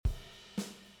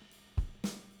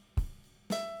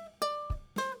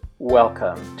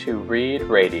Welcome to Read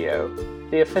Radio,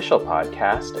 the official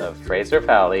podcast of Fraser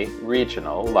Valley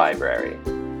Regional Library.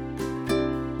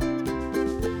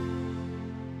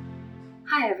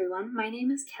 Hi everyone, my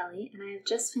name is Kelly and I have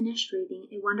just finished reading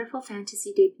a wonderful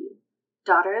fantasy debut.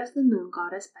 Daughter of the Moon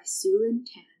Goddess by Su Lin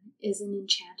Tan is an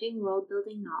enchanting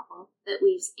world-building novel that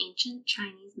weaves ancient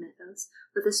Chinese mythos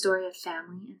with a story of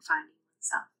family and finding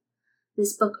oneself.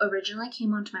 This book originally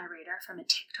came onto my radar from a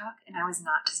TikTok and I was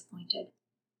not disappointed.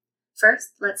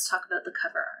 First, let's talk about the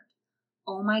cover art.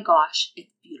 Oh my gosh,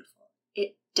 it's beautiful.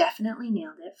 It definitely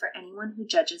nailed it for anyone who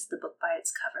judges the book by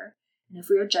its cover, and if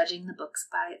we are judging the books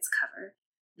by its cover,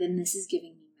 then this is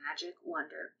giving me magic,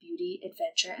 wonder, beauty,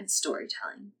 adventure, and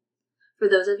storytelling. For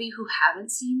those of you who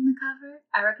haven't seen the cover,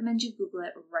 I recommend you Google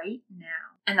it right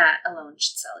now, and that alone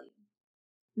should sell you.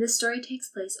 This story takes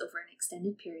place over an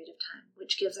extended period of time,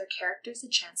 which gives our characters a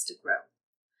chance to grow.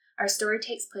 Our story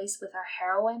takes place with our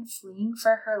heroine fleeing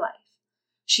for her life.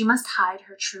 She must hide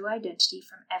her true identity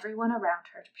from everyone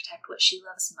around her to protect what she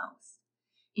loves most.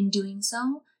 In doing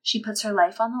so, she puts her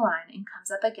life on the line and comes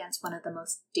up against one of the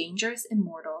most dangerous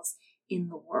immortals in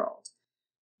the world.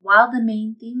 While the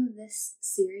main theme of this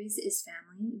series is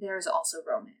family, there is also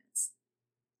romance.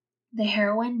 The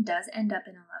heroine does end up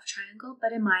in a love triangle,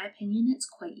 but in my opinion, it's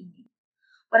quite unique.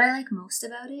 What I like most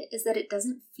about it is that it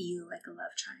doesn't feel like a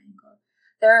love triangle.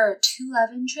 There are two love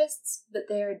interests, but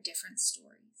they are different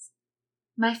stories.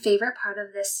 My favorite part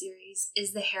of this series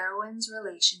is the heroine's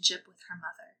relationship with her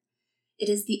mother. It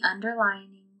is the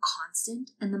underlying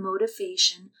constant and the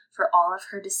motivation for all of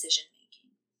her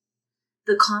decision-making.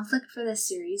 The conflict for this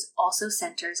series also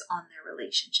centers on their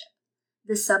relationship.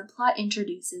 The subplot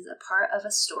introduces a part of a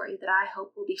story that I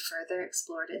hope will be further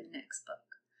explored in the next book.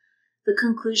 The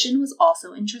conclusion was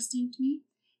also interesting to me.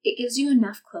 It gives you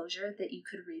enough closure that you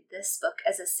could read this book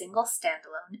as a single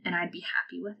standalone and I'd be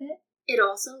happy with it. It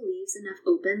also leaves enough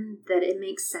open that it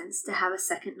makes sense to have a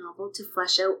second novel to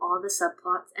flesh out all the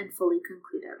subplots and fully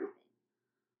conclude everything.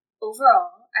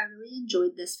 Overall, I really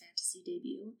enjoyed this fantasy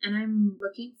debut, and I'm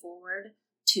looking forward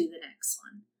to the next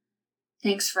one.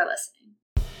 Thanks for listening.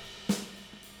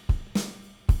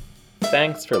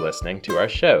 Thanks for listening to our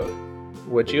show.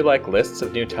 Would you like lists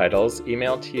of new titles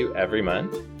emailed to you every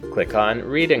month? Click on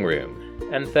Reading Room,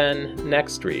 and then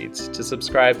Next Reads to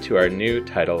subscribe to our new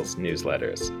titles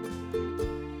newsletters.